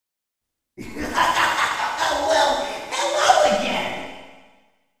Well, hello again.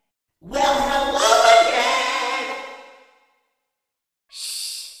 Well, hello again.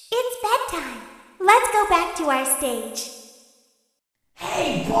 Shh, it's bedtime. Let's go back to our stage.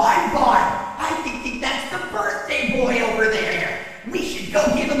 Hey, Bon, I think that's the birthday boy over there. We should go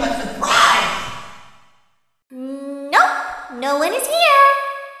give him a surprise. Nope, no one is here.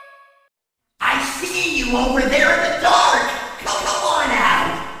 I see you over there in the dark. Come on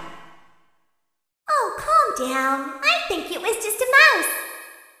out. Oh, calm down. I think it was just a mouse.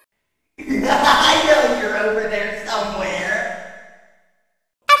 I know you're over there somewhere.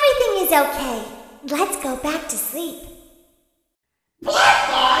 Everything is okay. Let's go back to sleep. Bon,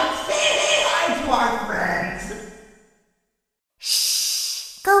 say hi to our friends.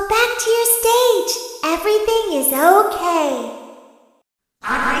 Shh, go back to your stage. Everything is okay.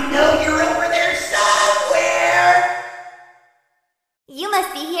 I know you're over there somewhere. You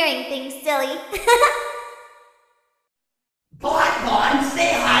must be hearing things, silly.